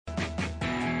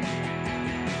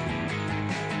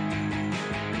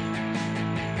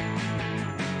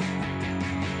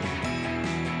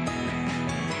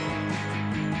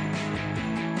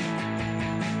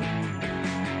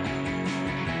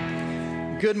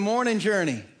Good morning,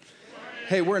 Journey.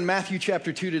 Hey, we're in Matthew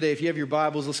chapter 2 today. If you have your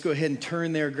Bibles, let's go ahead and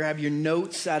turn there. Grab your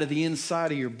notes out of the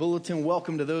inside of your bulletin.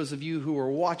 Welcome to those of you who are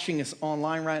watching us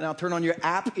online right now. Turn on your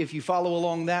app if you follow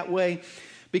along that way,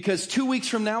 because 2 weeks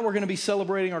from now, we're going to be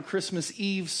celebrating our Christmas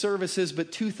Eve services.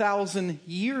 But 2,000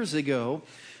 years ago,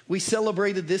 we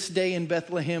celebrated this day in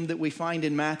Bethlehem that we find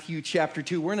in Matthew chapter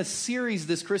 2. We're in a series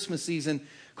this Christmas season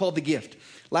called The Gift.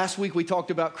 Last week, we talked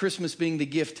about Christmas being the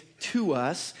gift to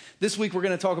us. This week, we're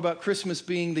going to talk about Christmas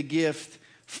being the gift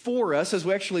for us as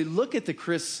we actually look at the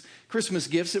Christmas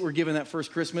gifts that were given that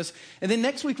first Christmas. And then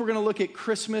next week, we're going to look at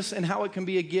Christmas and how it can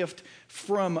be a gift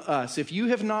from us. If you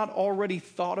have not already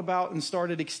thought about and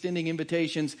started extending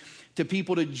invitations to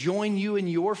people to join you and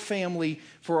your family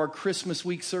for our Christmas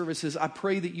week services, I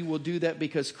pray that you will do that,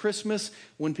 because Christmas,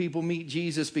 when people meet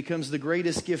Jesus, becomes the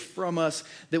greatest gift from us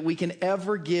that we can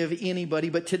ever give anybody.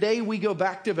 But today we go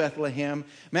back to Bethlehem,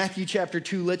 Matthew chapter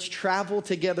 2. Let's travel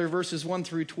together, verses 1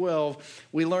 through 12.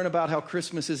 We learn about how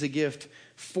Christmas is a gift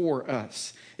for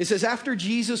us. It says, after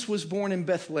Jesus was born in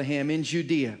Bethlehem in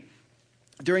Judea,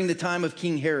 during the time of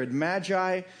King Herod,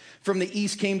 Magi from the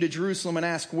east came to Jerusalem and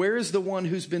asked, where is the one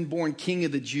who's been born King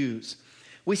of the Jews?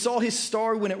 We saw his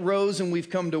star when it rose, and we've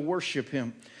come to worship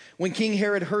him. When King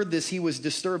Herod heard this, he was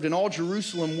disturbed, and all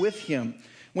Jerusalem with him.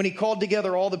 When he called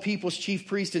together all the people's chief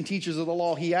priests and teachers of the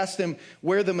law, he asked them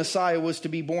where the Messiah was to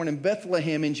be born. In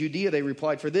Bethlehem in Judea, they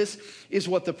replied, for this is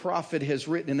what the prophet has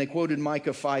written. And they quoted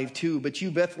Micah 5:2. But you,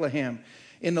 Bethlehem,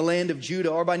 in the land of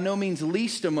Judah, are by no means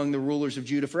least among the rulers of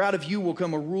Judah, for out of you will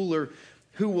come a ruler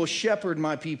who will shepherd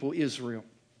my people Israel.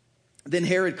 Then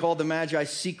Herod called the Magi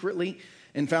secretly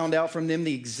and found out from them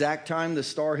the exact time the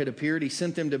star had appeared. He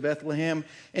sent them to Bethlehem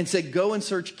and said, go and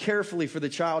search carefully for the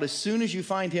child. As soon as you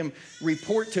find him,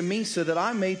 report to me so that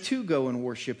I may too go and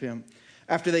worship him.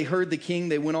 After they heard the king,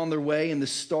 they went on their way, and the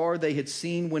star they had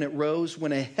seen when it rose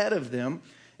went ahead of them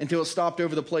until it stopped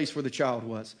over the place where the child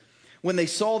was. When they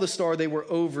saw the star, they were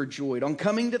overjoyed. On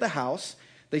coming to the house,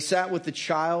 they sat with the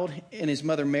child and his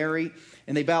mother Mary,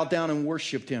 and they bowed down and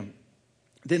worshiped him.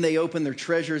 Then they opened their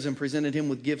treasures and presented him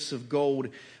with gifts of gold,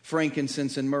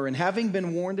 frankincense, and myrrh. And having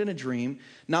been warned in a dream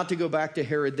not to go back to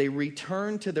Herod, they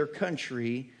returned to their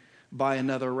country by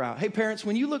another route. Hey, parents,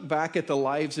 when you look back at the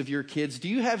lives of your kids, do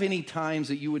you have any times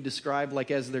that you would describe like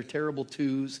as their terrible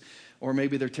twos, or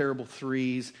maybe their terrible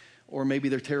threes, or maybe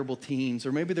they're terrible teens,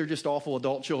 or maybe they're just awful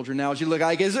adult children? Now, as you look,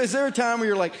 is there a time where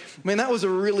you're like, man, that was a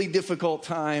really difficult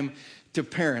time to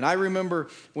parent? I remember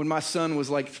when my son was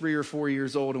like 3 or 4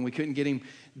 years old and we couldn't get him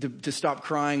to stop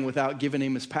crying without giving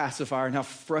him his pacifier, and how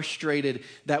frustrated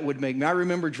that would make me. I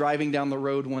remember driving down the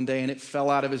road one day and it fell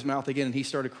out of his mouth again and he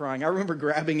started crying. I remember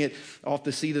grabbing it off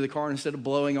the seat of the car, and instead of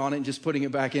blowing on it and just putting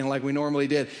it back in like we normally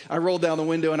did, I rolled down the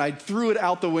window and I threw it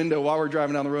out the window while we were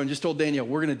driving down the road and just told Danielle,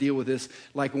 we're going to deal with this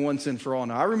like once and for all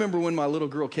now. I remember when my little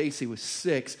girl Casey was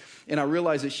 6 and I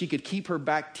realized that she could keep her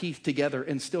back teeth together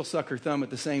and still suck her thumb at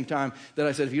the same time, that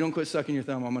I said, if you don't quit sucking your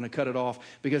thumb, I'm going to cut it off,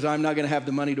 because I'm not going to have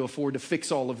the money to afford to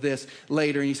fix all of this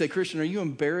later. And you say, Christian, are you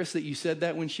embarrassed that you said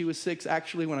that when she was 6?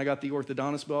 Actually, when I got the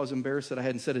orthodontist bill, I was embarrassed that I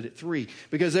hadn't said it at 3,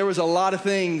 because there was a lot of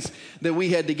things that we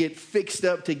had to get fixed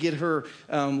up to get her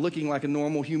looking like a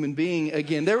normal human being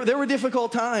again. There were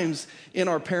difficult times in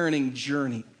our parenting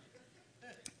journey.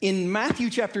 In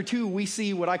Matthew chapter 2, we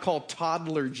see what I call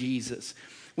toddler Jesus.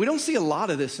 We don't see a lot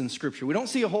of this in Scripture. We don't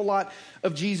see a whole lot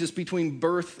of Jesus between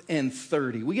birth and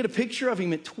 30. We get a picture of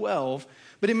him at 12,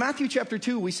 but in Matthew chapter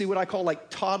 2, we see what I call like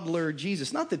toddler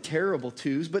Jesus. Not the terrible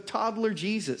twos, but toddler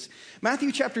Jesus.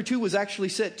 Matthew chapter 2 was actually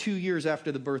set 2 years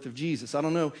after the birth of Jesus. I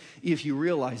don't know if you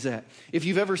realize that. If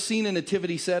you've ever seen a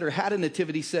nativity set or had a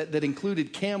nativity set that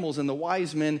included camels and the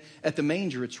wise men at the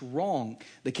manger, it's wrong.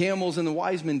 The camels and the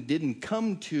wise men didn't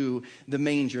come to the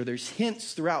manger. There's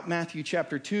hints throughout Matthew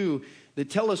chapter 2 that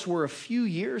tell us we're a few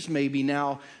years maybe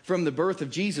now from the birth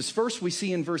of Jesus. First, we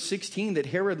see in verse 16 that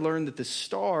Herod learned that the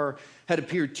star had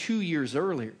appeared 2 years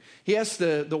earlier. He asked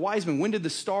the wise men, when did the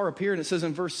star appear? And it says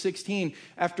in verse 16,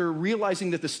 after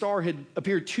realizing that the star had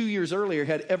appeared 2 years earlier,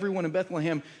 had everyone in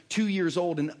Bethlehem 2 years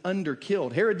old and under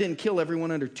killed. Herod didn't kill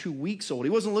everyone under 2 weeks old. He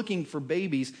wasn't looking for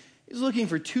babies. He was looking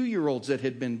for 2-year-olds that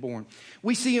had been born.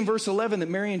 We see in verse 11 that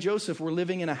Mary and Joseph were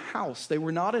living in a house. They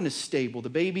were not in a stable. The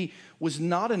baby was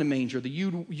not in a manger.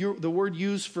 The word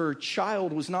used for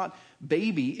child was not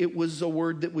baby. It was a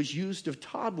word that was used of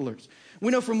toddlers.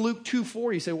 We know from Luke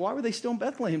 2:4, you say, why were they still in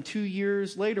Bethlehem 2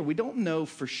 years later? We don't know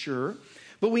for sure,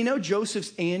 but we know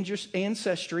Joseph's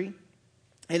ancestry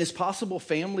and his possible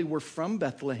family were from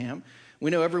Bethlehem. We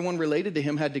know everyone related to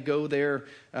him had to go there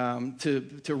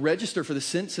to register for the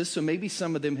census, so maybe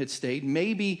some of them had stayed.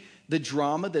 Maybe the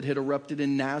drama that had erupted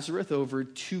in Nazareth over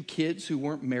two kids who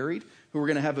weren't married, who were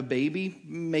going to have a baby,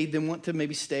 made them want to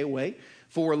maybe stay away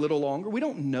for a little longer. We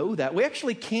don't know that. We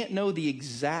actually can't know the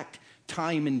exact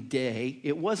time and day.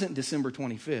 It wasn't December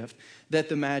 25th that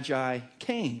the Magi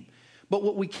came. But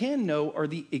what we can know are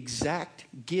the exact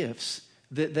gifts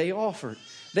that they offered.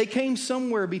 They came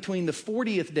somewhere between the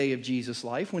 40th day of Jesus'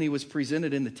 life when he was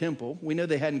presented in the temple. We know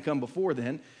they hadn't come before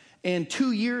then. And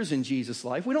 2 years in Jesus'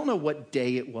 life. We don't know what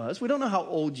day it was. We don't know how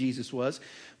old Jesus was.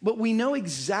 But we know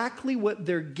exactly what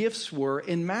their gifts were.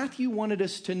 And Matthew wanted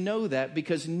us to know that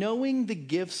because knowing the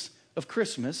gifts of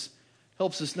Christmas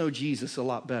helps us know Jesus a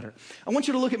lot better. I want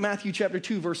you to look at Matthew chapter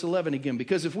 2, verse 11 again.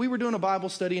 Because if we were doing a Bible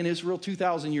study in Israel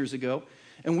 2,000 years ago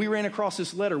and we ran across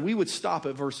this letter, we would stop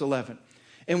at verse 11.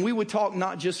 And we would talk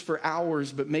not just for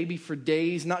hours, but maybe for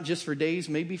days, not just for days,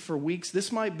 maybe for weeks.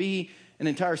 This might be an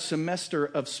entire semester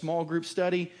of small group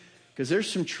study because there's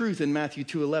some truth in Matthew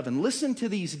 2:11. Listen to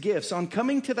these gifts. On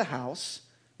coming to the house,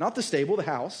 not the stable, the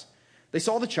house, they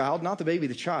saw the child, not the baby,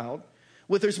 the child,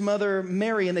 with his mother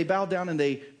Mary, and they bowed down and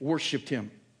they worshiped him.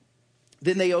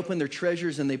 Then they opened their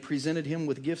treasures and they presented him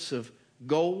with gifts of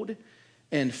gold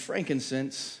and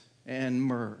frankincense and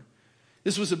myrrh.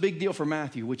 This was a big deal for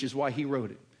Matthew, which is why he wrote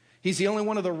it. He's the only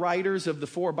one of the writers of the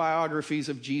 4 biographies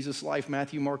of Jesus' life,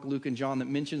 Matthew, Mark, Luke, and John, that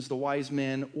mentions the wise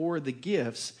men or the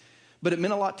gifts. But it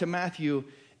meant a lot to Matthew,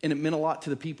 and it meant a lot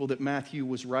to the people that Matthew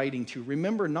was writing to.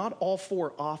 Remember, not all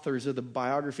 4 authors of the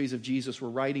biographies of Jesus were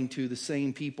writing to the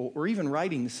same people or even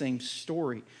writing the same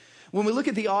story. When we look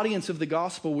at the audience of the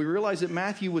gospel, we realize that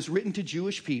Matthew was written to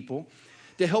Jewish people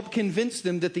to help convince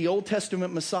them that the Old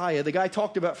Testament Messiah, the guy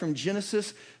talked about from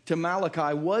Genesis to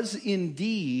Malachi, was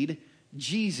indeed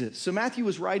Jesus. So Matthew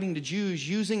was writing to Jews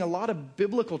using a lot of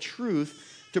biblical truth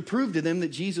to prove to them that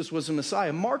Jesus was a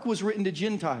Messiah. Mark was written to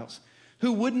Gentiles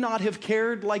who would not have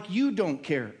cared like you don't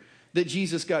care that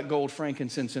Jesus got gold,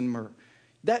 frankincense, and myrrh.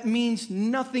 That means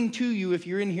nothing to you if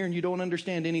you're in here and you don't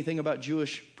understand anything about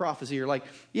Jewish prophecy. You're like,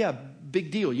 yeah,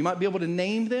 big deal. You might be able to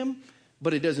name them,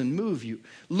 but it doesn't move you.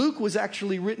 Luke was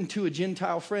actually written to a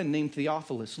Gentile friend named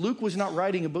Theophilus. Luke was not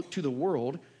writing a book to the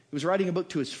world. He was writing a book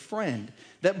to his friend.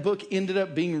 That book ended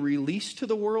up being released to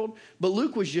the world, but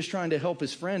Luke was just trying to help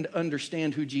his friend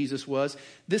understand who Jesus was.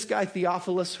 This guy,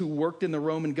 Theophilus, who worked in the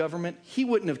Roman government, he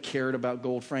wouldn't have cared about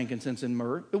gold, frankincense, and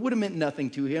myrrh. It would have meant nothing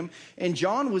to him. And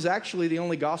John was actually the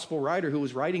only gospel writer who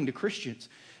was writing to Christians.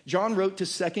 John wrote to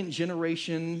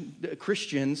second-generation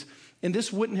Christians, and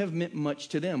this wouldn't have meant much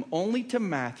to them. Only to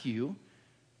Matthew,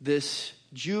 this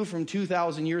Jew from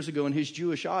 2,000 years ago and his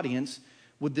Jewish audience,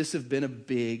 would this have been a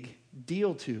big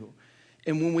deal to.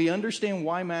 And when we understand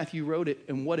why Matthew wrote it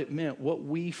and what it meant, what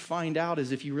we find out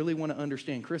is if you really want to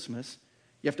understand Christmas,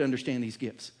 you have to understand these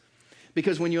gifts.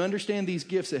 Because when you understand these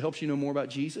gifts, it helps you know more about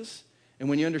Jesus. And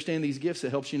when you understand these gifts, it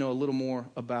helps you know a little more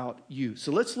about you.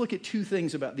 So let's look at 2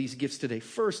 things about these gifts today.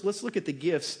 First, let's look at the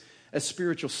gifts as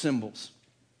spiritual symbols.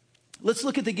 Let's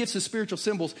look at the gifts as spiritual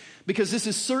symbols because this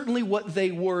is certainly what they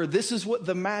were. This is what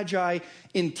the Magi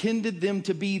intended them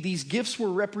to be. These gifts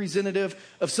were representative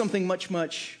of something much,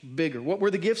 much bigger. What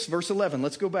were the gifts? Verse 11.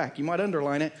 Let's go back. You might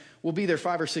underline it. We'll be there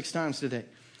 5 or 6 times today.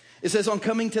 It says, on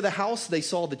coming to the house, they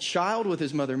saw the child with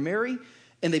his mother Mary,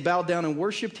 and they bowed down and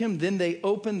worshiped him. Then they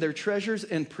opened their treasures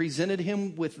and presented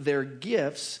him with their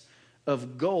gifts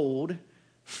of gold,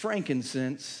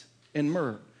 frankincense, and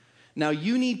myrrh. Now,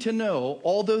 you need to know,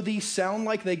 although these sound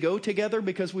like they go together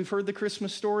because we've heard the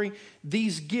Christmas story,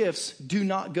 these gifts do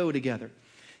not go together.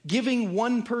 Giving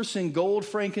one person gold,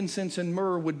 frankincense, and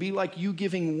myrrh would be like you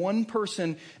giving one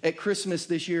person at Christmas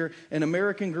this year an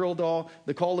American Girl doll,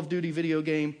 the Call of Duty video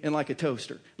game, and like a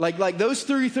toaster. Like those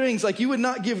 3 things, like you would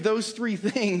not give those 3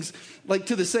 things like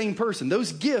to the same person.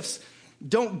 Those gifts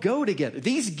don't go together.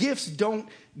 These gifts don't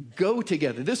go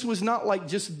together. This was not like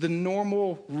just the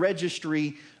normal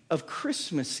registry of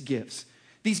Christmas gifts.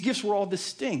 These gifts were all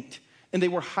distinct and they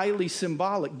were highly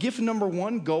symbolic. Gift number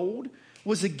 1, gold,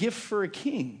 was a gift for a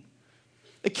king.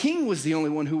 A king was the only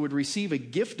one who would receive a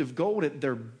gift of gold at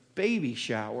their baby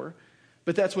shower,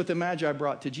 but that's what the Magi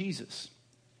brought to Jesus.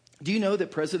 Do you know that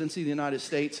presidents of the United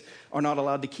States are not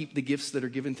allowed to keep the gifts that are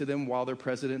given to them while they're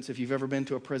presidents? If you've ever been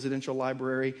to a presidential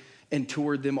library and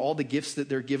toured them, all the gifts that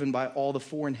they're given by all the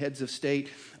foreign heads of state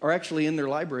are actually in their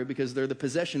library because they're the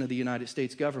possession of the United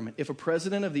States government. If a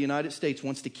president of the United States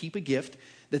wants to keep a gift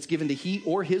that's given to he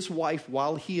or his wife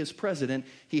while he is president,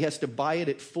 he has to buy it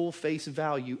at full face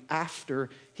value after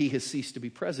he has ceased to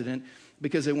be president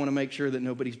because they want to make sure that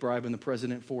nobody's bribing the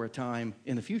president for a time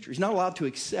in the future. He's not allowed to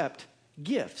accept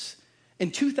gifts.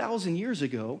 And 2,000 years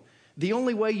ago, the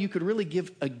only way you could really give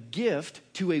a gift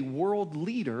to a world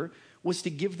leader was to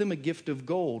give them a gift of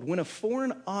gold. When a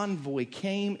foreign envoy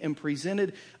came and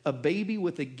presented a baby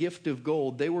with a gift of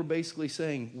gold, they were basically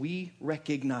saying, we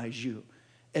recognize you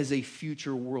as a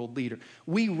future world leader.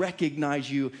 We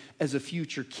recognize you as a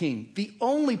future king. The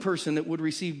only person that would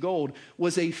receive gold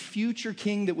was a future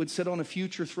king that would sit on a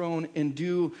future throne and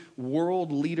do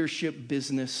world leadership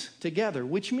business together,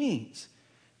 which means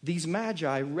these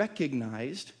magi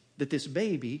recognized that this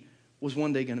baby was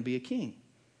one day going to be a king.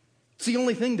 It's the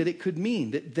only thing that it could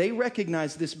mean, that they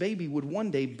recognized this baby would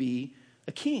one day be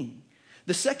a king.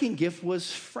 The second gift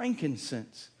was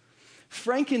frankincense.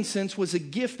 Frankincense was a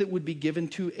gift that would be given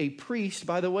to a priest.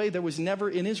 By the way, there was never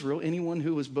in Israel anyone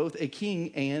who was both a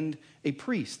king and a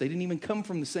priest. They didn't even come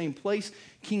from the same place.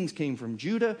 Kings came from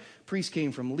Judah. Priests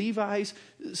came from Levites.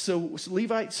 So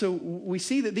we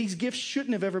see that these gifts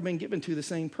shouldn't have ever been given to the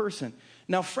same person.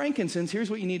 Now, frankincense, here's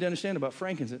what you need to understand about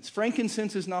frankincense.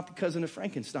 Frankincense is not the cousin of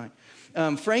Frankenstein.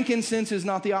 Frankincense is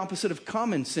not the opposite of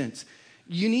common sense.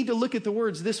 You need to look at the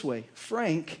words this way.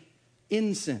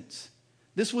 Frankincense.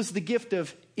 This was the gift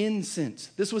of incense.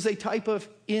 This was a type of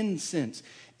incense.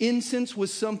 Incense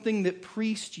was something that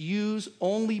priests use.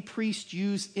 Only priests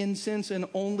use incense, and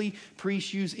only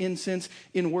priests use incense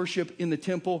in worship in the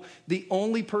temple. The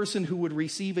only person who would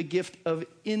receive a gift of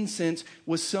incense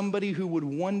was somebody who would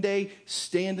one day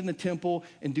stand in the temple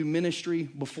and do ministry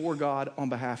before God on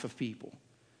behalf of people.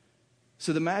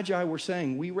 So the Magi were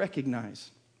saying, we recognize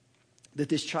that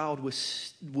this child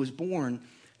was born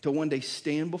to one day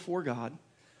stand before God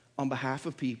on behalf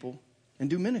of people and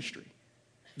do ministry.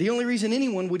 The only reason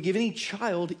anyone would give any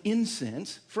child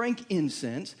incense,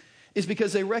 frankincense, is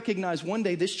because they recognize one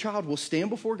day this child will stand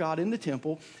before God in the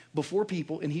temple, before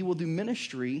people, and he will do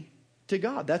ministry to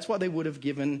God. That's why they would have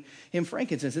given him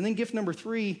frankincense. And then gift number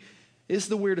 3 is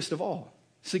the weirdest of all.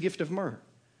 It's the gift of myrrh.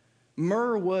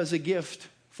 Myrrh was a gift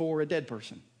for a dead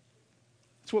person.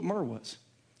 That's what myrrh was.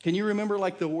 Can you remember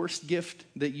like the worst gift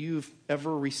that you've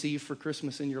ever received for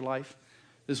Christmas in your life?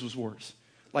 This was worse.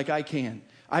 Like I can.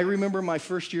 I remember my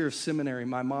first year of seminary,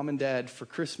 my mom and dad for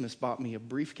Christmas bought me a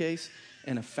briefcase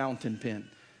and a fountain pen.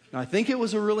 Now I think it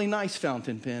was a really nice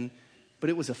fountain pen, but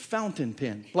it was a fountain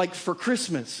pen, like for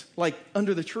Christmas, like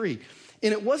under the tree.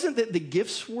 And it wasn't that the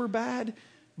gifts were bad,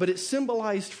 but it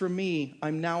symbolized for me,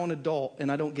 I'm now an adult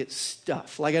and I don't get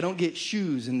stuff. Like I don't get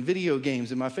shoes and video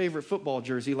games and my favorite football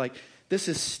jersey. Like this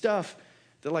is stuff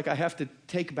that like I have to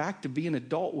take back to be an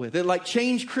adult with. It like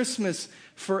changed Christmas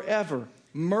forever.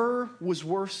 Myrrh was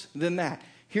worse than that.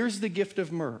 Here's the gift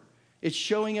of myrrh. It's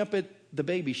showing up at the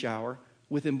baby shower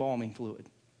with embalming fluid.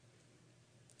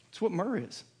 It's what myrrh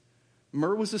is.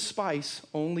 Myrrh was a spice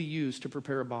only used to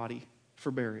prepare a body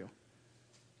for burial.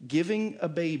 Giving a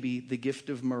baby the gift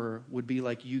of myrrh would be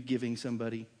like you giving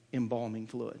somebody embalming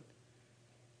fluid.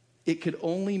 It could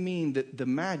only mean that the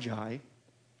Magi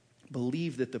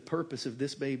believed that the purpose of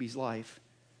this baby's life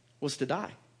was to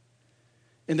die.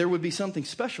 And there would be something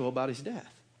special about his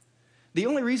death. The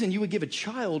only reason you would give a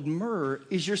child myrrh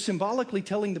is you're symbolically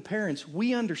telling the parents,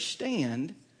 we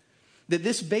understand that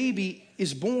this baby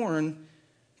is born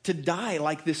to die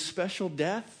like this special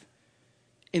death.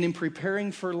 And in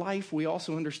preparing for life, we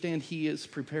also understand he is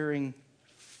preparing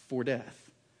for death.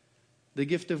 The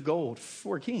gift of gold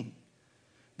for a king.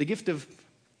 The gift of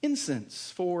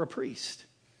incense for a priest.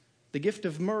 The gift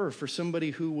of myrrh for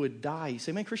somebody who would die. You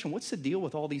say, man, Christian, what's the deal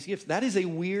with all these gifts? That is a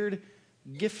weird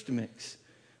gift mix.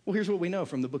 Well, here's what we know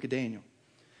from the book of Daniel.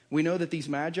 We know that these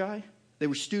Magi, they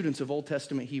were students of Old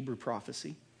Testament Hebrew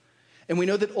prophecy. And we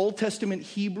know that Old Testament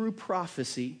Hebrew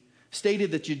prophecy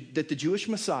stated that the Jewish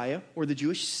Messiah or the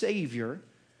Jewish Savior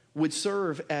would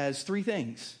serve as 3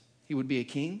 things. He would be a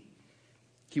king,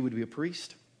 he would be a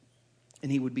priest, and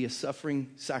he would be a suffering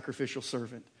sacrificial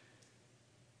servant.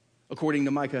 According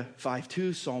to Micah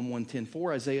 5:2, Psalm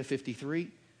 110:4, Isaiah 53,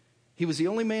 he was the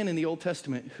only man in the Old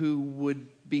Testament who would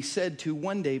be said to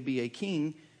one day be a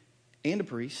king and a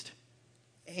priest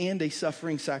and a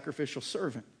suffering sacrificial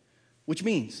servant. Which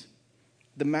means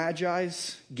the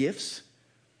Magi's gifts,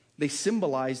 they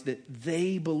symbolize that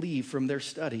they believe from their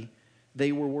study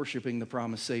they were worshiping the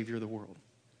promised Savior of the world.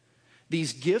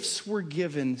 These gifts were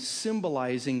given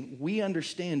symbolizing we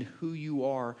understand who you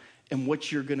are and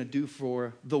what you're going to do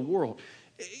for the world.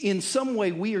 In some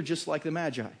way, we are just like the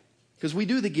Magi because we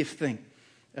do the gift thing.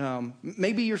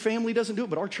 Maybe your family doesn't do it,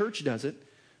 but our church does it.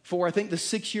 For I think the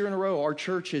 6th year in a row, our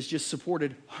church has just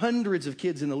supported hundreds of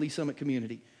kids in the Lee Summit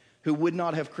community who would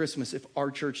not have Christmas if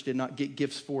our church did not get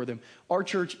gifts for them. Our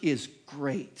church is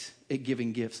great at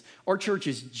giving gifts. Our church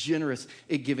is generous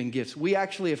at giving gifts. We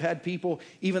actually have had people,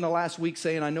 even the last week,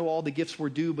 saying, I know all the gifts were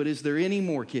due, but is there any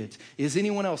more kids? Is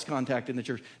anyone else contacting the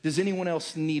church? Does anyone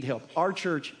else need help? Our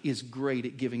church is great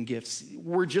at giving gifts.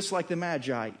 We're just like the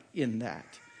Magi in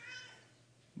that.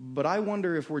 But I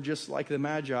wonder if we're just like the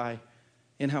Magi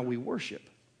in how we worship.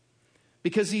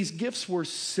 Because these gifts were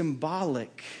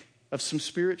symbolic of some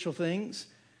spiritual things.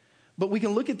 But we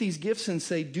can look at these gifts and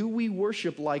say, do we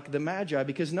worship like the Magi?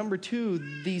 Because number two,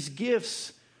 these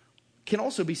gifts can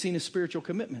also be seen as spiritual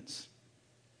commitments.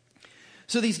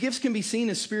 So these gifts can be seen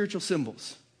as spiritual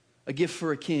symbols. A gift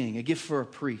for a king, a gift for a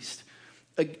priest,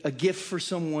 a gift for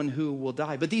someone who will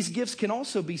die. But these gifts can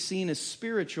also be seen as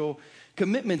spiritual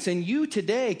commitments. And you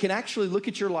today can actually look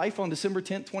at your life on December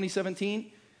 10th,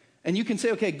 2017, and you can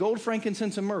say, okay, gold,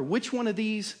 frankincense, and myrrh. Which one of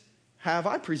these have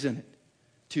I presented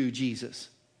to Jesus?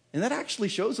 And that actually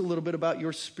shows a little bit about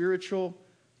your spiritual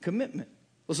commitment.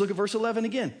 Let's look at verse 11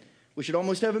 again. We should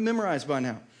almost have it memorized by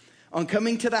now. On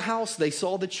coming to the house, they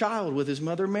saw the child with his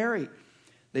mother Mary.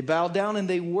 They bowed down and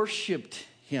they worshiped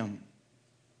him.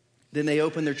 Then they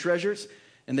opened their treasures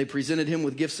and they presented him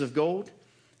with gifts of gold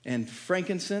and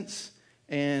frankincense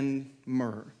and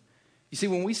myrrh. You see,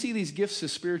 when we see these gifts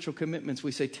as spiritual commitments,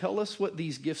 we say, tell us what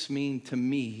these gifts mean to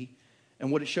me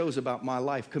and what it shows about my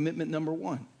life. Commitment number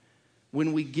one,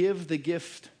 when we give the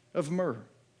gift of myrrh,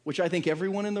 which I think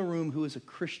everyone in the room who is a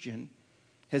Christian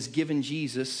has given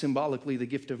Jesus symbolically the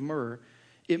gift of myrrh,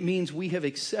 it means we have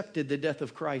accepted the death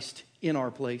of Christ in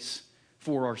our place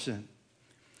for our sin.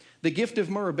 The gift of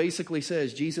myrrh basically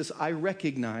says, Jesus, I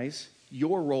recognize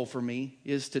your role for me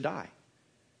is to die.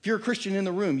 If you're a Christian in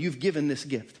the room, you've given this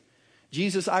gift.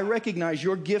 Jesus, I recognize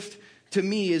your gift to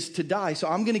me is to die, so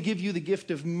I'm going to give you the gift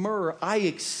of myrrh. I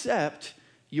accept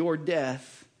your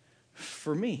death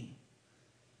for me.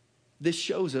 This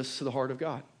shows us the heart of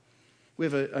God. We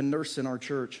have a nurse in our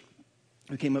church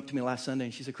who came up to me last Sunday,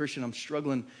 and she said, Christian, I'm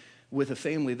struggling with a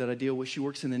family that I deal with. She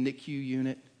works in the NICU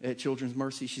unit at Children's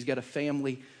Mercy. She's got a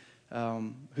family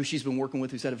who she's been working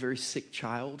with who's had a very sick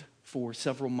child for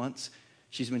several months.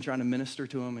 She's been trying to minister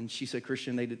to him, and she said,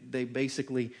 Christian, they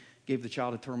basically gave the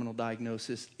child a terminal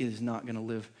diagnosis. It is not going to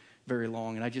live very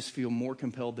long. And I just feel more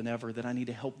compelled than ever that I need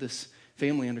to help this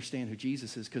family understand who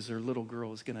Jesus is because their little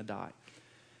girl is going to die.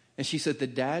 And she said, the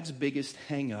dad's biggest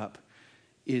hang up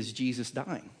is Jesus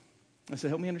dying. I said,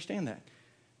 help me understand that.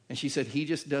 And she said, he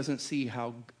just doesn't see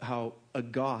how a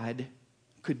God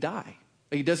could die.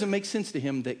 It doesn't make sense to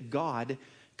him that God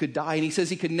could die. And he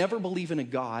says he could never believe in a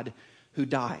God who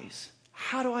dies.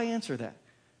 How do I answer that?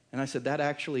 And I said, that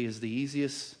actually is the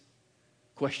easiest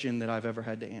question that I've ever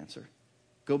had to answer.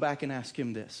 Go back and ask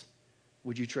him this.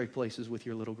 Would you trade places with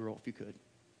your little girl if you could?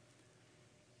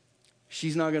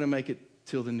 She's not going to make it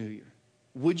till the new year.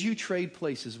 Would you trade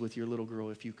places with your little girl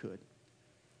if you could?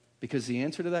 Because the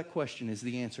answer to that question is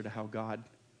the answer to how God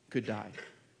could die.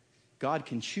 God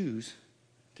can choose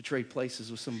to trade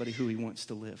places with somebody who he wants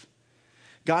to live.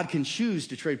 God can choose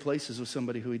to trade places with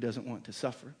somebody who he doesn't want to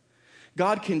suffer.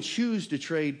 God can choose to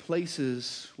trade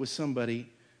places with somebody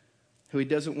who he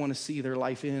doesn't want to see their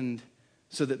life end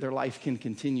so that their life can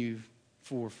continue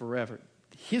for forever.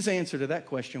 His answer to that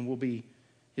question will be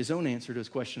his own answer to his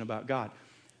question about God.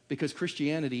 Because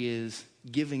Christianity is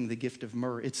giving the gift of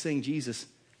myrrh. It's saying, Jesus,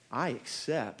 I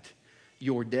accept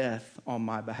your death on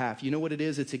my behalf. You know what it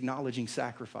is? It's acknowledging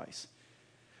sacrifice.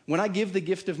 When I give the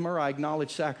gift of myrrh, I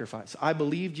acknowledge sacrifice. I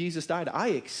believe Jesus died. I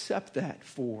accept that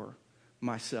for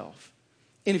myself.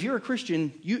 And if you're a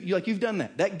Christian, you've done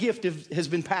that. That gift has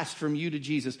been passed from you to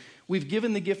Jesus. We've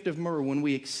given the gift of myrrh when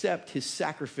we accept his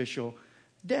sacrificial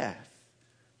death.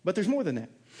 But there's more than that.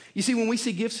 You see, when we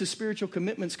see gifts as spiritual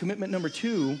commitments, commitment number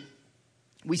two,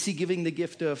 we see giving the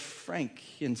gift of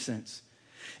frankincense.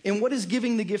 And what is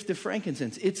giving the gift of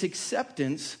frankincense? It's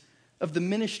acceptance of the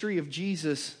ministry of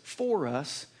Jesus for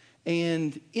us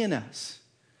and in us.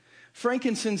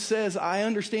 Frankincense says, I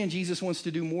understand Jesus wants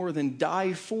to do more than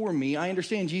die for me. I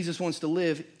understand Jesus wants to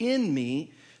live in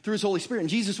me through his Holy Spirit. And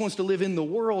Jesus wants to live in the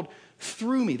world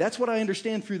through me. That's what I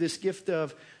understand through this gift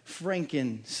of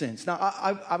frankincense. Now,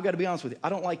 I've got to be honest with you. I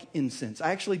don't like incense.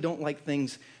 I actually don't like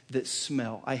things that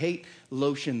smell. I hate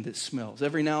lotion that smells.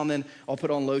 Every now and then I'll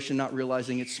put on lotion not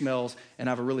realizing it smells and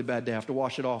I have a really bad day. I have to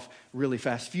wash it off really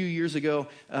fast. A few years ago,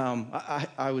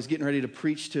 I was getting ready to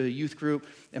preach to a youth group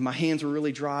and my hands were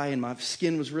really dry and my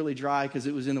skin was really dry because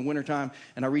it was in the wintertime,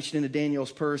 and I reached into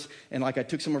Danielle's purse and I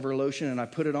took some of her lotion and I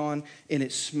put it on and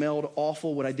it smelled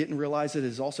awful. What I didn't realize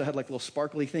it also had little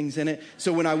sparkly things in it.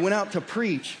 So when I went out to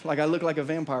preach, I looked like a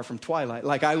vampire from Twilight.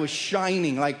 I was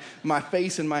shining, my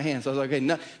face and my hands. I was like,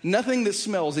 okay, nothing that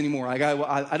smells anymore.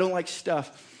 I don't like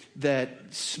stuff that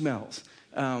smells.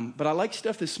 But I like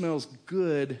stuff that smells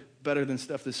good better than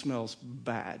stuff that smells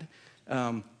bad.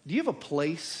 Do you have a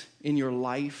place in your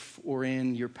life or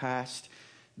in your past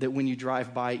that when you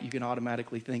drive by it, you can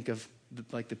automatically think of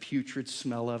the putrid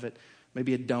smell of it?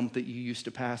 Maybe a dump that you used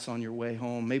to pass on your way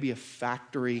home. Maybe a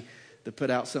factory that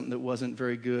put out something that wasn't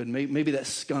very good. Maybe that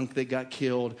skunk that got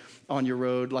killed on your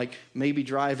road. Maybe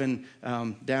driving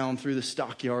down through the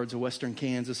stockyards of western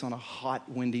Kansas on a hot,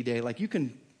 windy day. You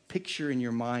can picture in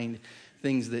your mind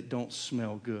things that don't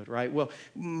smell good, right? Well,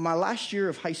 my last year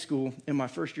of high school and my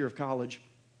first year of college,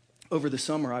 over the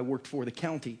summer, I worked for the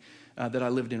county that I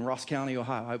lived in, Ross County,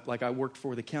 Ohio. I worked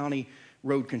for the county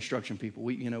road construction people.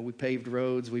 We paved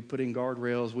roads, we put in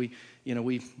guardrails,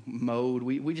 we mowed,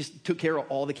 we just took care of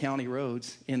all the county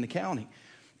roads in the county.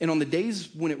 And on the days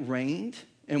when it rained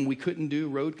and we couldn't do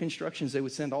road constructions, they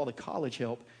would send all the college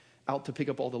help out to pick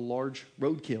up all the large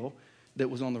roadkill that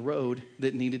was on the road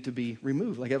that needed to be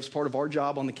removed. That was part of our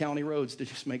job on the county roads, to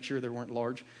just make sure there weren't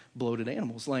large bloated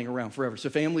animals laying around forever. So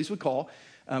families would call,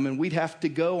 and we'd have to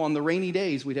go on the rainy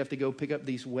days, we'd have to go pick up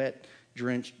these wet,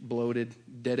 drenched, bloated,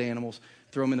 dead animals,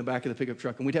 throw them in the back of the pickup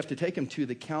truck, and we'd have to take them to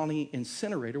the county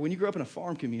incinerator. When you grow up in a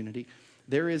farm community,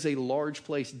 there is a large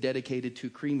place dedicated to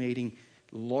cremating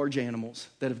large animals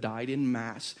that have died in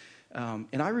mass.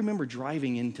 And I remember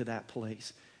driving into that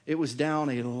place. It was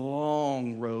down a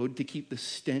long road to keep the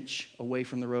stench away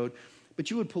from the road.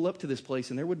 But you would pull up to this place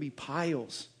and there would be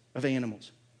piles of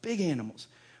animals, big animals,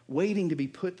 waiting to be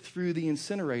put through the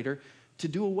incinerator to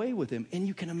do away with them. And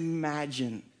you can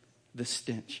imagine the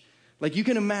stench. You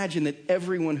can imagine that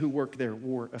everyone who worked there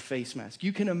wore a face mask.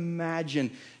 You can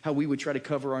imagine how we would try to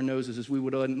cover our noses as we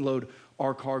would unload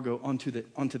our cargo onto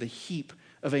the heap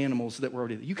of animals that were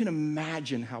already there. You can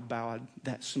imagine how bad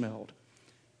that smelled.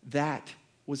 That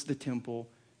was the temple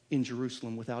in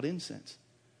Jerusalem without incense.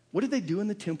 What did they do in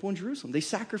the temple in Jerusalem? They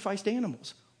sacrificed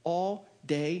animals all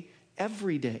day,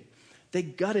 every day. They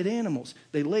gutted animals.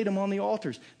 They laid them on the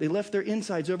altars. They left their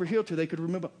insides over here till they could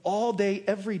remove them. All day,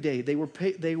 every day,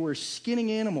 they were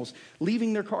skinning animals,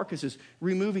 leaving their carcasses,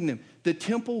 removing them. The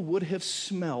temple would have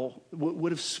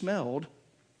smelled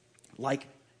like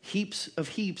heaps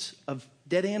of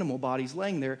dead animal bodies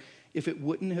laying there if it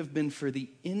wouldn't have been for the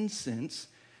incense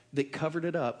that covered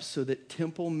it up, so that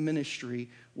temple ministry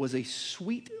was a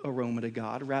sweet aroma to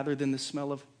God rather than the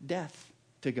smell of death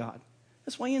to God.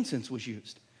 That's why incense was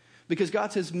used. Because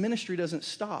God says ministry doesn't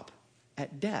stop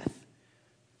at death.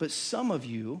 But some of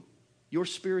you, your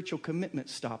spiritual commitment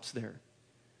stops there.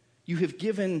 You have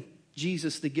given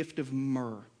Jesus the gift of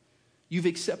myrrh. You've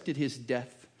accepted his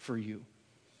death for you.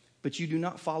 But you do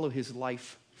not follow his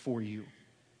life for you.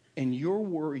 And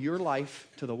your life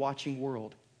to the watching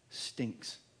world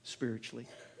stinks spiritually.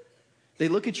 They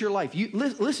look at your life.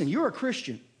 Listen, you're a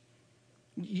Christian.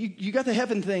 You got the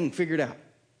heaven thing figured out.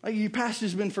 Your past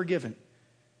has been forgiven.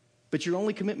 But your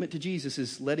only commitment to Jesus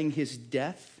is letting his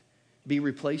death be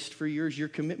replaced for yours. Your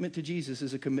commitment to Jesus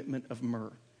is a commitment of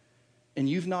myrrh. And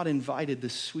you've not invited the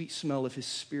sweet smell of his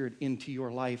Spirit into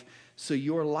your life. So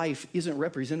your life isn't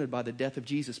represented by the death of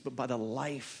Jesus, but by the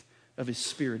life of his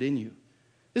Spirit in you.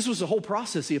 This was the whole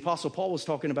process the Apostle Paul was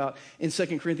talking about in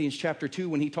 2 Corinthians chapter 2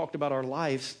 when he talked about our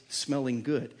lives smelling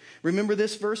good. Remember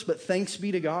this verse? But thanks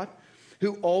be to God,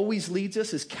 who always leads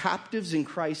us as captives in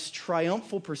Christ's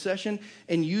triumphal procession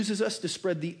and uses us to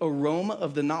spread the aroma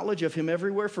of the knowledge of him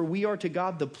everywhere. For we are to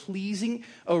God the pleasing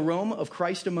aroma of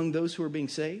Christ among those who are being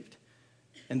saved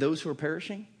and those who are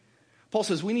perishing. Paul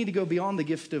says we need to go beyond the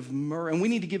gift of myrrh, and we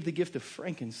need to give the gift of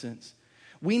frankincense.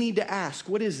 We need to ask,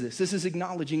 what is this? This is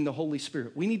acknowledging the Holy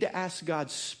Spirit. We need to ask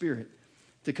God's Spirit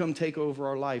to come take over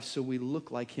our lives so we look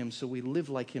like him, so we live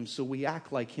like him, so we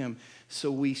act like him,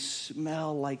 so we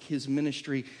smell like his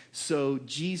ministry, so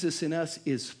Jesus in us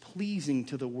is pleasing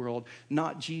to the world,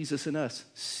 not Jesus in us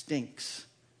stinks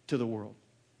to the world.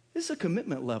 This is a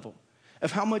commitment level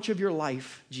of how much of your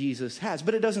life Jesus has,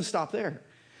 but it doesn't stop there.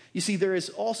 You see, there is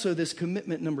also this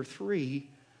commitment number 3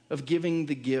 of giving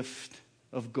the gift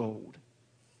of gold.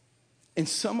 And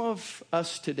some of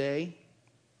us today,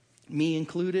 me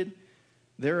included,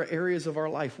 there are areas of our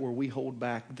life where we hold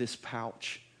back this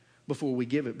pouch before we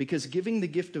give it, because giving the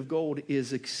gift of gold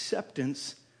is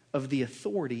acceptance of the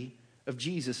authority of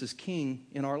Jesus as king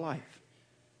in our life.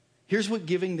 Here's what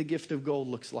giving the gift of gold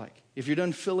looks like. If you're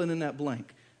done filling in that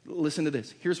blank, listen to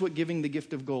this. Here's what giving the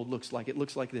gift of gold looks like. It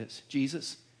looks like this.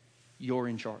 Jesus, you're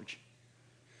in charge.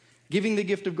 Giving the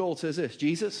gift of gold says this.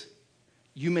 Jesus,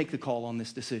 you make the call on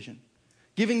this decision.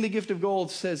 Giving the gift of gold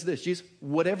says this. Jesus,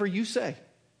 whatever you say,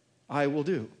 I will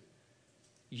do.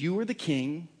 You are the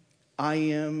king. I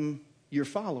am your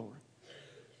follower.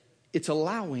 It's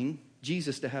allowing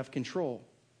Jesus to have control.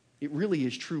 It really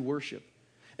is true worship.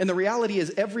 And the reality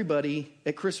is everybody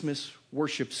at Christmas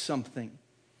worships something.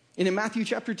 And in Matthew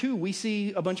chapter 2, we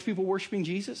see a bunch of people worshiping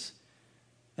Jesus.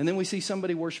 And then we see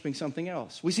somebody worshiping something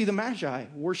else. We see the Magi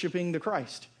worshiping the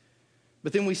Christ.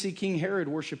 But then we see King Herod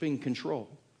worshiping control.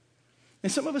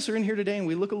 And some of us are in here today and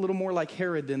we look a little more like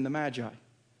Herod than the Magi.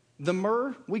 The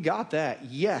myrrh, we got that.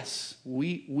 Yes,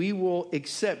 we will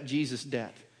accept Jesus'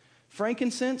 death.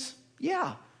 Frankincense,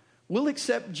 yeah. We'll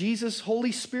accept Jesus'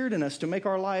 Holy Spirit in us to make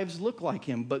our lives look like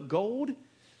him. But gold,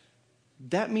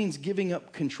 that means giving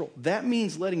up control. That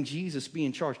means letting Jesus be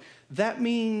in charge. That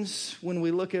means, when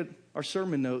we look at our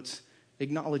sermon notes,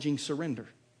 acknowledging surrender.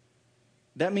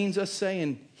 That means us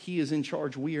saying, he is in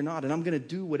charge, we are not. And I'm going to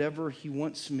do whatever he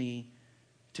wants me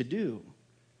to do.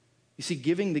 You see,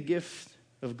 giving the gift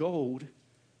of gold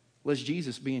lets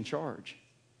Jesus be in charge.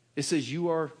 It says, you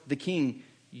are the king.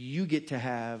 You get to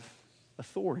have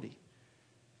authority.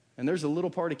 And there's a little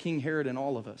part of King Herod in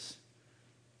all of us.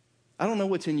 I don't know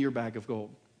what's in your bag of gold.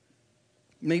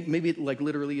 Maybe it like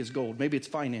literally is gold. Maybe it's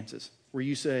finances, where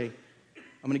you say,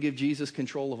 I'm going to give Jesus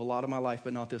control of a lot of my life,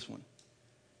 but not this one,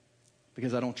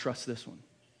 because I don't trust this one.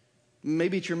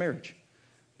 Maybe it's your marriage.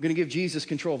 I'm going to give Jesus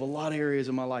control of a lot of areas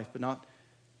of my life, but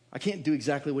I can't do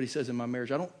exactly what he says in my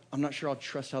marriage. I'm not sure I'll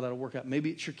trust how that'll work out.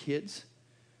 Maybe it's your kids.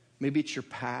 Maybe it's your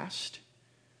past.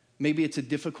 Maybe it's a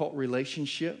difficult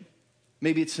relationship.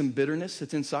 Maybe it's some bitterness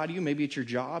that's inside of you. Maybe it's your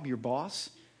job, your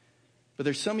boss. But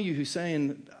there's some of you who's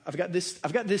saying, I've got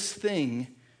this thing.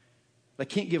 I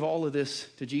can't give all of this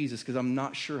to Jesus because I'm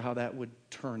not sure how that would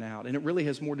turn out. And it really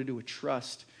has more to do with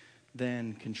trust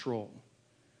than control.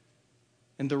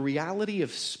 And the reality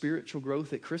of spiritual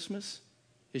growth at Christmas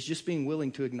is just being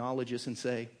willing to acknowledge this and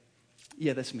say,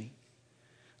 yeah, that's me.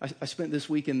 I spent this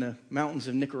week in the mountains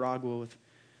of Nicaragua with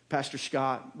Pastor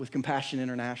Scott, with Compassion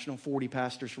International, 40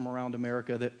 pastors from around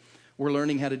America that we're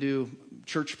learning how to do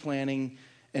church planning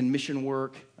and mission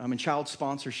work and child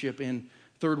sponsorship in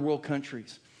third world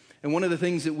countries. And one of the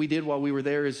things that we did while we were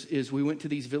there is we went to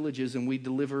these villages and we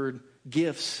delivered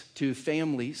gifts to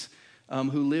families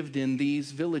who lived in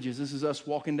these villages. This is us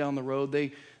walking down the road.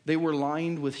 They were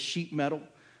lined with sheet metal.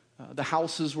 The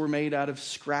houses were made out of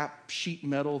scrap sheet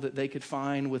metal that they could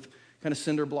find with kind of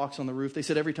cinder blocks on the roof. They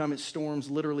said every time it storms,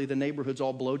 literally the neighborhoods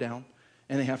all blow down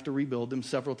and they have to rebuild them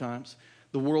several times.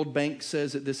 The World Bank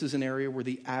says that this is an area where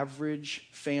the average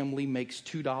family makes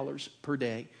 $2 per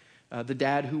day. The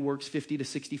dad who works 50 to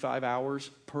 65 hours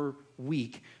per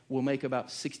week will make about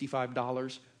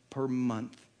 $65 per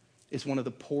month. It's one of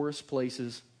the poorest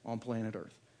places on planet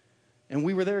Earth. And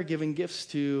we were there giving gifts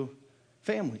to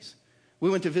families. We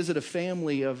went to visit a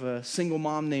family of a single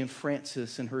mom named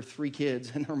Frances and her 3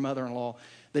 kids and her mother-in-law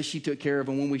that she took care of.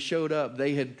 And when we showed up,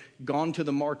 they had gone to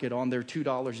the market on their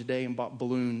 $2 a day and bought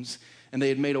balloons. And they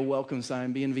had made a welcome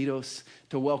sign, bienvenidos,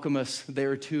 to welcome us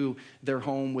there to their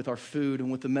home with our food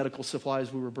and with the medical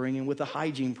supplies we were bringing, with the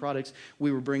hygiene products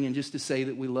we were bringing, just to say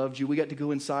that we loved you. We got to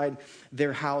go inside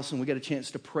their house and we got a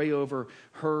chance to pray over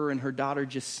her and her daughter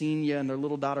Jacinia and their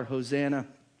little daughter Hosanna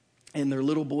and their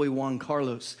little boy Juan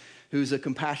Carlos, who's a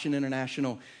Compassion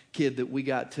International kid that we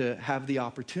got to have the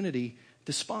opportunity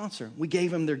to sponsor. We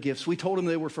gave them their gifts. We told them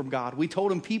they were from God. We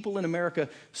told them people in America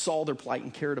saw their plight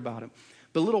and cared about him.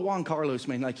 But little Juan Carlos,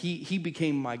 man, like he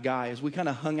became my guy. As we kind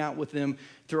of hung out with him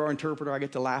through our interpreter, I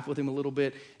get to laugh with him a little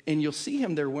bit. And you'll see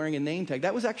him there wearing a name tag.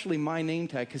 That was actually my name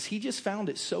tag because he just found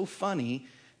it so funny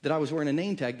that I was wearing a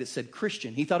name tag that said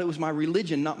Christian. He thought it was my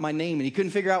religion, not my name. And he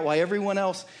couldn't figure out why everyone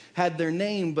else had their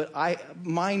name, but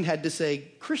mine had to say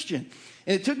Christian.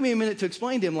 And it took me a minute to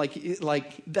explain to him,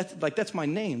 that's my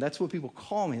name. That's what people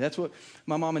call me. That's what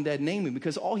my mom and dad named me,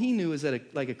 because all he knew is that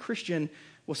a Christian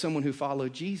was someone who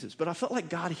followed Jesus. But I felt like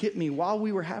God hit me while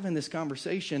we were having this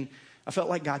conversation. I felt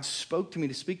like God spoke to me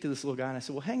to speak to this little guy. And I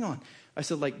said, well, hang on. I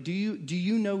said, do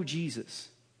you know Jesus?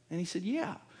 And he said,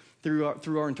 yeah,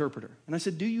 through our interpreter. And I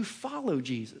said, do you follow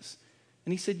Jesus?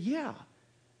 And he said, yeah.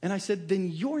 And I said,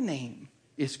 then your name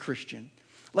is Christian.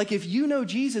 Like if you know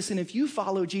Jesus and if you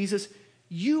follow Jesus,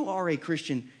 You are a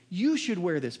Christian. You should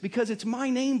wear this because it's my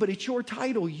name, but it's your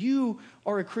title. You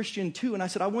are a Christian too. And I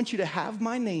said, I want you to have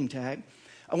my name tag.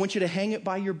 I want you to hang it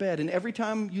by your bed. And every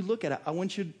time you look at it, I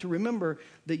want you to remember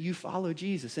that you follow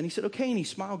Jesus. And he said, okay. And he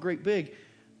smiled great big.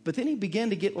 But then he began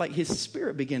to get like, his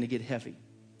spirit began to get heavy.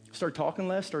 Started talking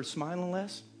less, started smiling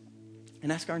less. And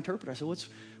asked our interpreter, I said,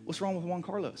 what's wrong with Juan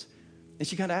Carlos? And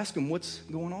she kind of asked him, what's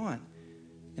going on?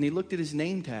 And he looked at his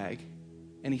name tag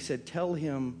and he said, tell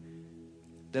him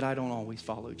that I don't always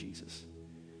follow Jesus.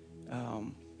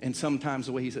 And sometimes,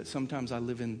 the way he said, sometimes I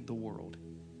live in the world.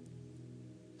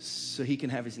 So he can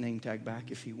have his name tag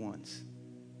back if he wants.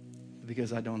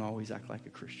 Because I don't always act like a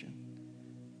Christian.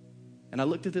 And I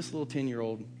looked at this little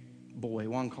 10-year-old boy,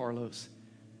 Juan Carlos,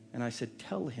 and I said,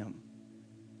 tell him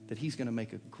that he's going to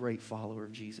make a great follower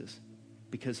of Jesus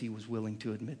because he was willing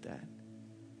to admit that.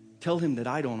 Tell him that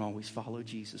I don't always follow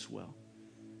Jesus well.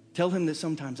 Tell him that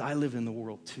sometimes I live in the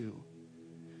world too.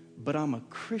 But I'm a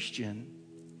Christian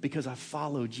because I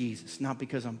follow Jesus, not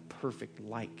because I'm perfect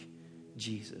like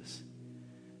Jesus.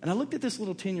 And I looked at this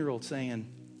little 10-year-old saying,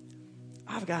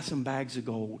 I've got some bags of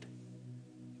gold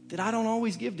that I don't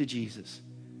always give to Jesus.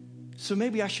 So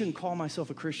maybe I shouldn't call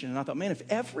myself a Christian. And I thought, man, if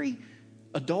every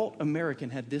adult American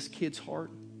had this kid's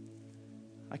heart,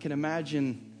 I can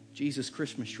imagine Jesus'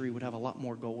 Christmas tree would have a lot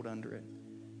more gold under it.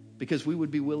 Because we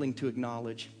would be willing to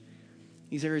acknowledge,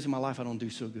 these areas of my life I don't do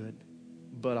so good,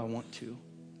 but I want to. You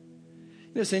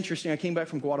know, it's interesting. I came back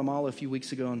from Guatemala a few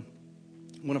weeks ago, and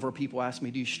one of our people asked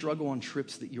me, do you struggle on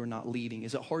trips that you're not leading?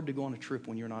 Is it hard to go on a trip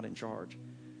when you're not in charge?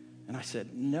 And I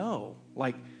said, no.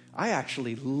 Like, I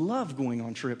actually love going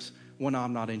on trips when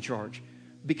I'm not in charge.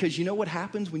 Because you know what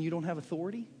happens when you don't have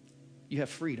authority? You have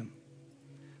freedom.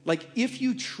 Like, if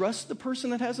you trust the person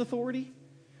that has authority,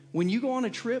 when you go on a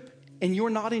trip and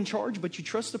you're not in charge, but you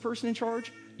trust the person in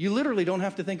charge, you literally don't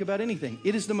have to think about anything.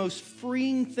 It is the most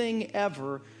freeing thing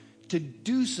ever to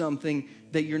do something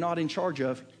that you're not in charge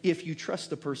of if you trust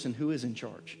the person who is in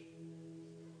charge.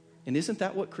 And isn't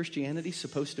that what Christianity's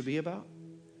supposed to be about?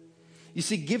 You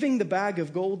see, giving the bag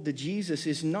of gold to Jesus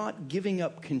is not giving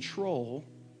up control.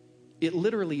 It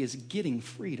literally is getting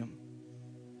freedom.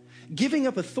 Giving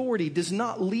up authority does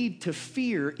not lead to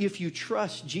fear if you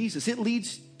trust Jesus. It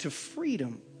leads to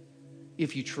freedom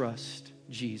if you trust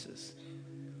Jesus.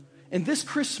 And this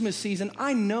Christmas season,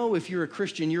 I know if you're a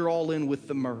Christian, you're all in with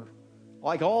the myrrh.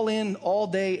 Like all in, all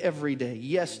day, every day.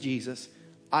 Yes, Jesus,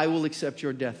 I will accept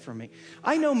your death for me.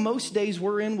 I know most days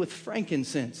we're in with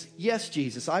frankincense. Yes,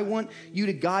 Jesus, I want you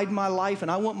to guide my life, and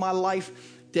I want my life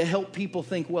to help people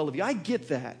think well of you. I get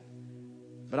that.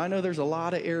 But I know there's a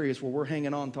lot of areas where we're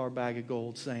hanging on to our bag of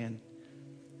gold saying,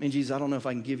 man, Jesus, I don't know if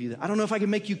I can give you that. I don't know if I can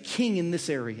make you king in this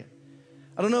area.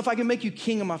 I don't know if I can make you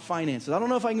king of my finances. I don't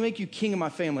know if I can make you king of my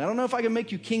family. I don't know if I can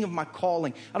make you king of my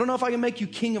calling. I don't know if I can make you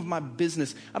king of my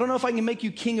business. I don't know if I can make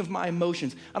you king of my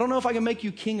emotions. I don't know if I can make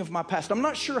you king of my past. I'm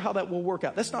not sure how that will work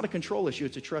out. That's not a control issue.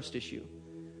 It's a trust issue.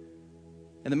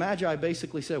 And the Magi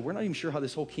basically said, we're not even sure how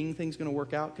this whole king thing's going to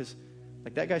work out because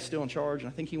like that guy's still in charge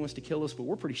and I think he wants to kill us, but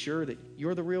we're pretty sure that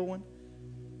you're the real one.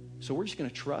 So we're just going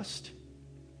to trust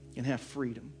and have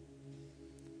freedom.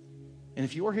 And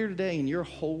if you're here today and you're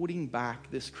holding back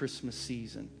this Christmas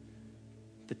season,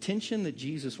 the tension that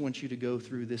Jesus wants you to go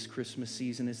through this Christmas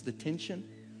season is the tension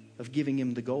of giving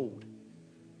him the gold,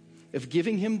 of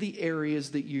giving him the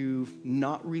areas that you've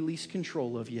not released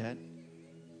control of yet,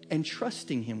 and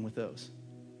trusting him with those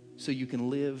so you can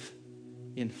live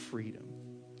in freedom.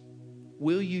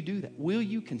 Will you do that? Will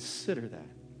you consider that?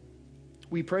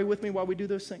 Will you pray with me while we do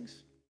those things?